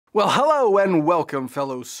Well, hello and welcome,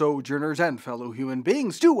 fellow sojourners and fellow human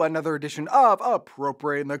beings, to another edition of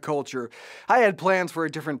Appropriating the Culture. I had plans for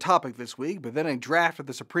a different topic this week, but then a draft of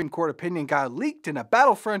the Supreme Court opinion got leaked and a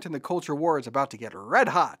battlefront in the culture war is about to get red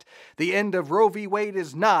hot. The end of Roe v. Wade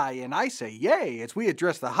is nigh, and I say yay as we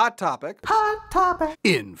address the hot topic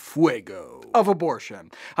in fuego of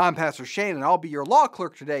abortion. I'm Pastor Shane, and I'll be your law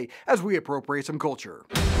clerk today as we appropriate some culture.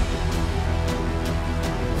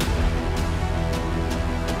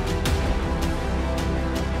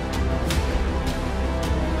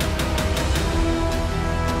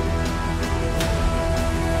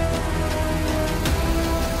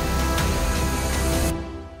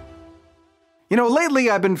 You know, lately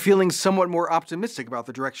I've been feeling somewhat more optimistic about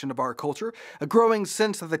the direction of our culture, a growing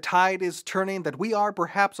sense that the tide is turning, that we are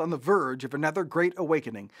perhaps on the verge of another great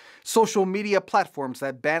awakening. Social media platforms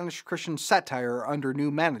that banish Christian satire are under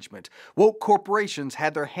new management. Woke corporations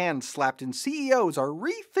had their hands slapped and CEOs are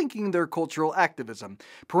rethinking their cultural activism.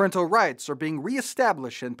 Parental rights are being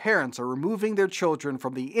reestablished and parents are removing their children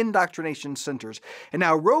from the indoctrination centers. And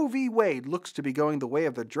now Roe v. Wade looks to be going the way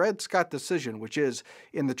of the Dred Scott decision, which is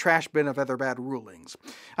in the trash bin of other bad rulings.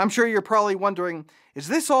 I'm sure you're probably wondering, is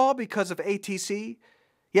this all because of ATC?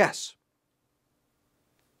 Yes.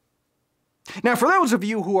 Now, for those of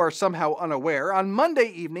you who are somehow unaware, on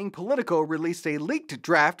Monday evening, Politico released a leaked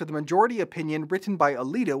draft of the majority opinion written by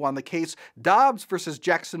Alito on the case Dobbs versus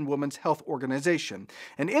Jackson Women's Health Organization.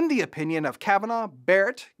 And in the opinion of Kavanaugh,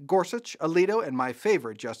 Barrett, Gorsuch, Alito, and my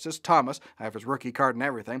favorite justice, Thomas, I have his rookie card and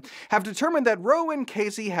everything, have determined that Roe and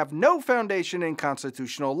Casey have no foundation in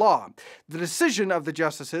constitutional law. The decision of the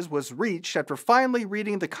justices was reached after finally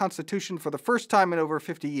reading the Constitution for the first time in over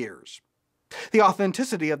 50 years. The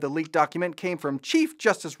authenticity of the leaked document came from Chief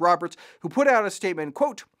Justice Roberts, who put out a statement,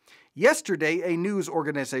 quote, "Yesterday, a news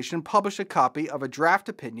organization published a copy of a draft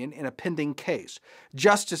opinion in a pending case.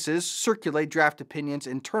 Justices circulate draft opinions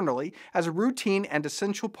internally as a routine and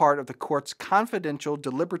essential part of the court's confidential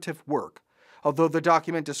deliberative work. Although the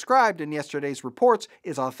document described in yesterday's reports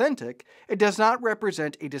is authentic, it does not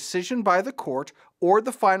represent a decision by the court or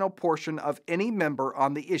the final portion of any member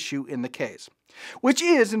on the issue in the case." Which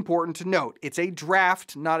is important to note. It's a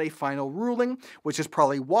draft, not a final ruling, which is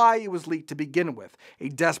probably why it was leaked to begin with. A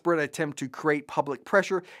desperate attempt to create public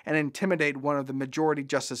pressure and intimidate one of the majority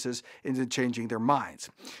justices into changing their minds.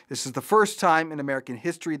 This is the first time in American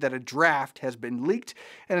history that a draft has been leaked,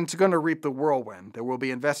 and it's going to reap the whirlwind. There will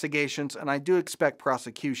be investigations, and I do expect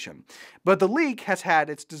prosecution. But the leak has had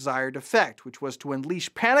its desired effect, which was to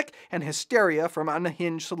unleash panic and hysteria from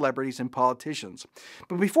unhinged celebrities and politicians.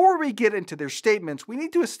 But before we get into their statements, we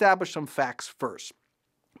need to establish some facts first.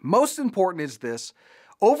 Most important is this: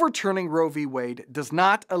 overturning Roe v. Wade does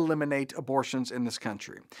not eliminate abortions in this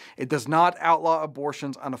country. It does not outlaw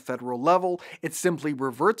abortions on a federal level. It simply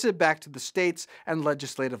reverts it back to the states and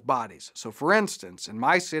legislative bodies. So for instance, in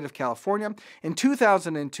my state of California, in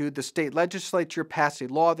 2002, the state legislature passed a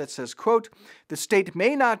law that says, quote, "The state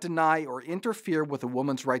may not deny or interfere with a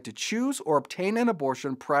woman's right to choose or obtain an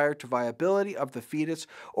abortion prior to viability of the fetus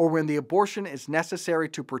or when the abortion is necessary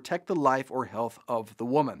to protect the life or health of the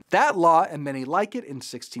woman." That law, and many like it in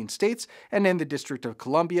 16 states and in the District of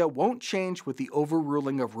Columbia, won't change with the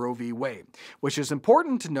overruling of Roe v. Wade, which is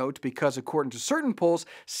important to note because according to certain polls,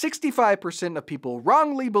 65% of people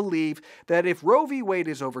wrongly believe that if Roe v. Wade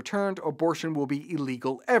is overturned, abortion will be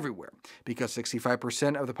illegal everywhere, because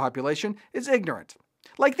 65% of the population is ignorant.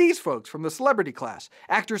 Like these folks from the celebrity class.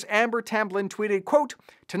 Actress Amber Tamblyn tweeted, quote,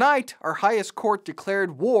 "Tonight, our highest court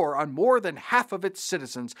declared war on more than half of its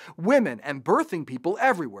citizens, women, and birthing people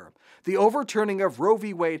everywhere. The overturning of Roe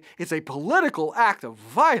v. Wade is a political act of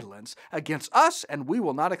violence against us, and we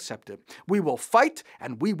will not accept it. We will fight,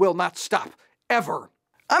 and we will not stop. Ever."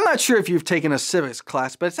 I'm not sure if you've taken a civics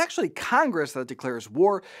class, but it's actually Congress that declares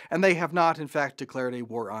war, and they have not, in fact, declared a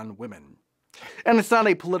war on women. And it's not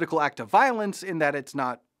a political act of violence in that it's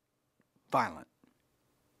not violent.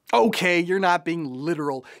 Okay, you're not being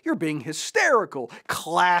literal, you're being hysterical.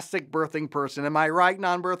 Classic birthing person, am I right,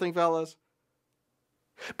 non-birthing fellas?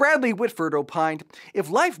 Bradley Whitford opined, "If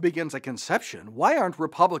life begins at conception, why aren't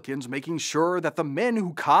Republicans making sure that the men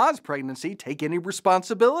who cause pregnancy take any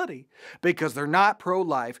responsibility? Because they're not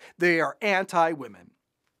pro-life, they are anti-women."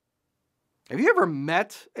 Have you ever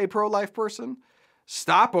met a pro-life person?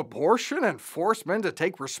 Stop abortion and force men to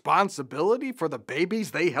take responsibility for the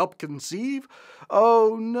babies they helped conceive?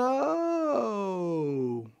 Oh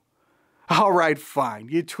no. All right, fine.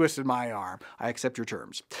 You twisted my arm. I accept your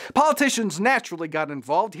terms. Politicians naturally got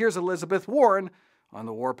involved. Here's Elizabeth Warren on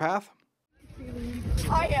the warpath.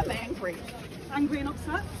 I am angry. Angry and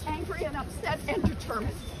upset? Angry and upset and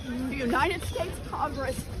determined. The United States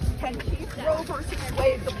Congress can keep Roe versus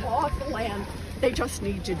Wade the law of the land. They just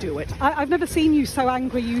need to do it. I've never seen you so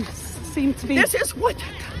angry. You seem to be... This is what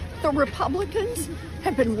the Republicans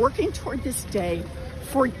have been working toward this day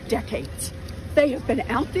for decades. They have been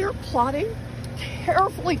out there plotting,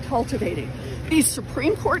 carefully cultivating these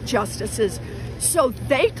Supreme Court justices so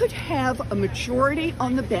they could have a majority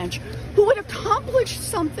on the bench who would accomplish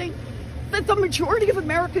something that the majority of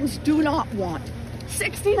Americans do not want.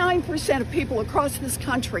 69% of people across this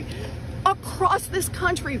country,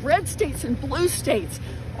 red states and blue states,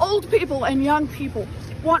 old people and young people,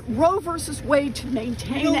 want Roe versus Wade to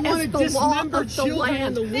maintain as the law of the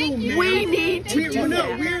land. We need to do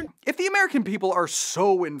that. If the American people are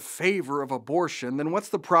so in favor of abortion, then what's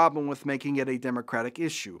the problem with making it a Democratic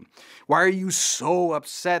issue? Why are you so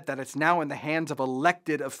upset that it's now in the hands of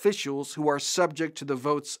elected officials who are subject to the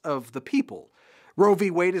votes of the people? Roe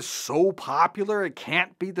v. Wade is so popular it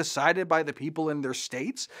can't be decided by the people in their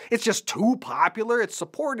states? It's just too popular, its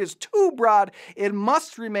support is too broad, it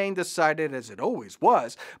must remain decided, as it always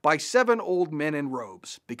was, by 7 old men in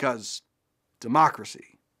robes, because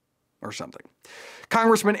democracy, or something.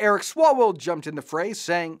 Congressman Eric Swalwell jumped in the fray,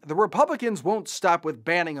 saying, "The Republicans won't stop with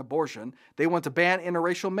banning abortion, they want to ban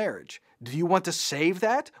interracial marriage. Do you want to save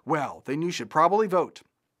that? Well, then you should probably vote."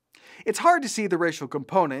 It's hard to see the racial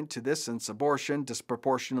component to this since abortion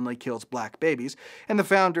disproportionately kills black babies, and the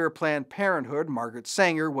founder of Planned Parenthood, Margaret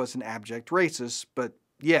Sanger, was an abject racist, but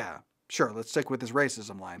yeah, sure, let's stick with this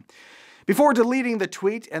racism line. Before deleting the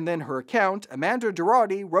tweet and then her account, Amanda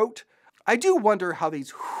Durrati wrote, "I do wonder how these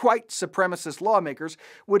white supremacist lawmakers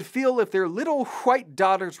would feel if their little white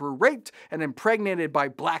daughters were raped and impregnated by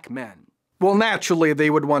black men." Well, naturally, they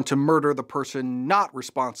would want to murder the person not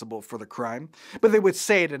responsible for the crime, but they would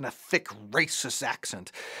say it in a thick, racist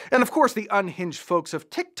accent. And of course, the unhinged folks of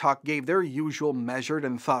TikTok gave their usual measured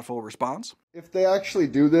and thoughtful response. If they actually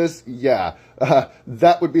do this, yeah,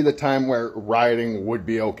 that would be the time where rioting would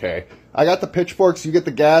be okay. I got the pitchforks, you get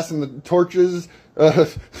the gas and the torches.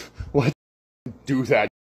 Let's do that,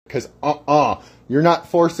 because you're not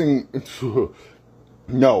forcing...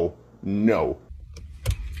 No.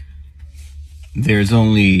 There's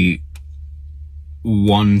only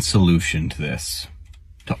one solution to this,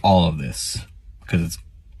 to all of this, because it's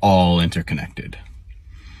all interconnected.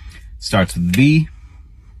 Starts with V,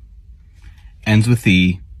 ends with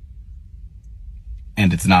E,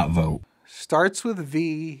 and it's not vote. Starts with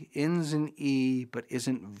V, ends in E, but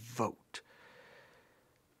isn't vote.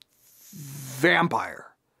 Vampire.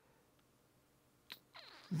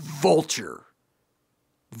 Vulture.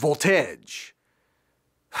 Voltage.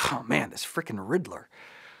 Oh man, this frickin' Riddler.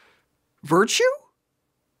 Virtue?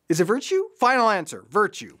 Is it virtue? Final answer,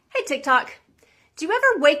 virtue. Hey TikTok, do you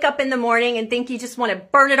ever wake up in the morning and think you just want to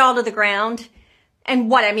burn it all to the ground? And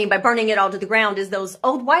what I mean by burning it all to the ground is those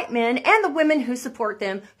old white men and the women who support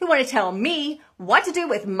them who want to tell me what to do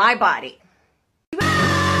with my body.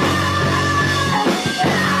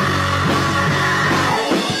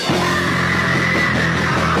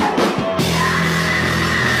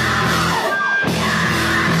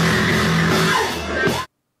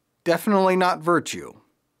 Definitely not virtue.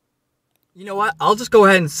 You know what? I'll just go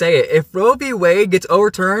ahead and say it. If Roe v. Wade gets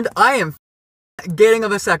overturned, I am getting a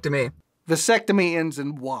vasectomy. Vasectomy ends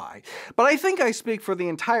in Y. But I think I speak for the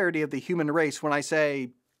entirety of the human race when I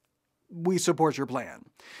say, we support your plan.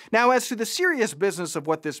 Now, as to the serious business of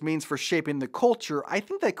what this means for shaping the culture, I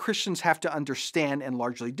think that Christians have to understand, and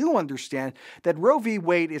largely do understand, that Roe v.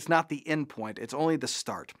 Wade is not the end point, it's only the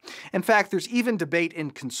start. In fact, there's even debate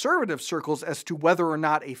in conservative circles as to whether or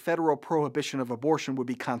not a federal prohibition of abortion would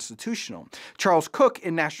be constitutional. Charles Cook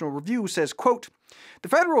in National Review says, quote, "The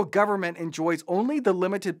federal government enjoys only the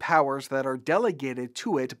limited powers that are delegated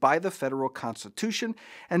to it by the federal constitution,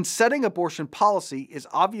 and setting abortion policy is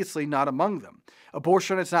obviously not among them.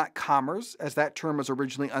 Abortion is not commerce, as that term was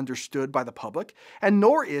originally understood by the public, and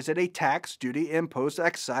nor is it a tax, duty, impost,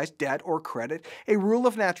 excise, debt, or credit, a rule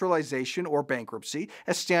of naturalization or bankruptcy,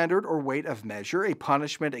 a standard or weight of measure, a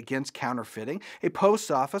punishment against counterfeiting, a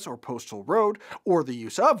post office or postal road, or the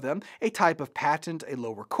use of them, a type of patent, a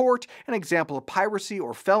lower court, an example of piracy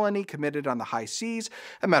or felony committed on the high seas,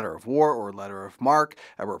 a matter of war or letter of marque,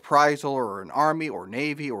 a reprisal or an army or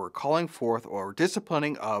navy, or a calling forth or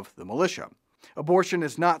disciplining of the militia. Abortion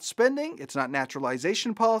is not spending, it's not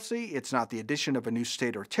naturalization policy, it's not the addition of a new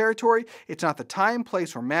state or territory, it's not the time,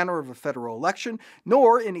 place, or manner of a federal election,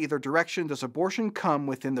 nor in either direction does abortion come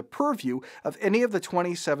within the purview of any of the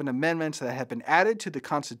 27 amendments that have been added to the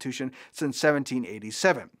Constitution since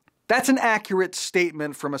 1787. That's an accurate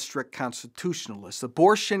statement from a strict constitutionalist.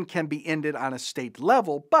 Abortion can be ended on a state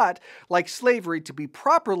level, but, like slavery, to be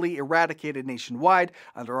properly eradicated nationwide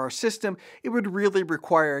under our system, it would really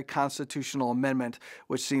require a constitutional amendment,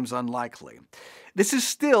 which seems unlikely. This is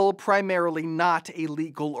still primarily not a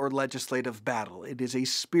legal or legislative battle. It is a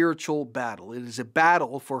spiritual battle. It is a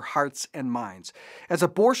battle for hearts and minds. As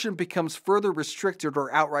abortion becomes further restricted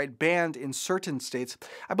or outright banned in certain states,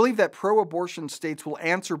 I believe that pro-abortion states will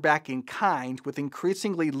answer back in kind with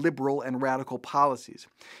increasingly liberal and radical policies.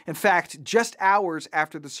 In fact, just hours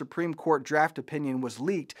after the Supreme Court draft opinion was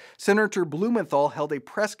leaked, Senator Blumenthal held a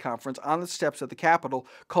press conference on the steps of the Capitol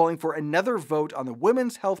calling for another vote on the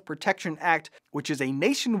Women's Health Protection Act, which is a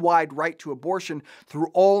nationwide right to abortion through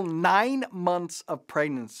all 9 months of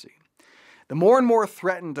pregnancy. The more and more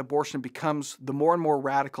threatened abortion becomes, the more and more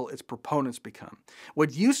radical its proponents become.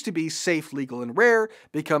 What used to be safe, legal, and rare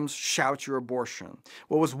becomes shout your abortion.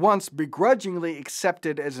 What was once begrudgingly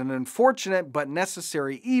accepted as an unfortunate but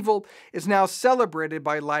necessary evil is now celebrated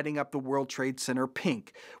by lighting up the World Trade Center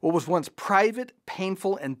pink. What was once private,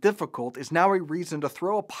 painful, and difficult is now a reason to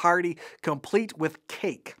throw a party complete with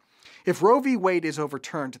cake. If Roe v. Wade is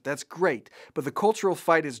overturned, that's great, but the cultural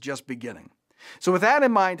fight is just beginning. So with that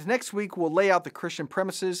in mind, next week we'll lay out the Christian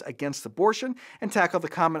premises against abortion and tackle the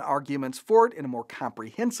common arguments for it in a more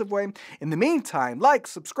comprehensive way. In the meantime, like,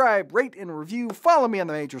 subscribe, rate, and review, follow me on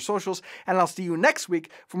the major socials, and I'll see you next week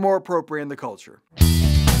for more Appropriating the Culture.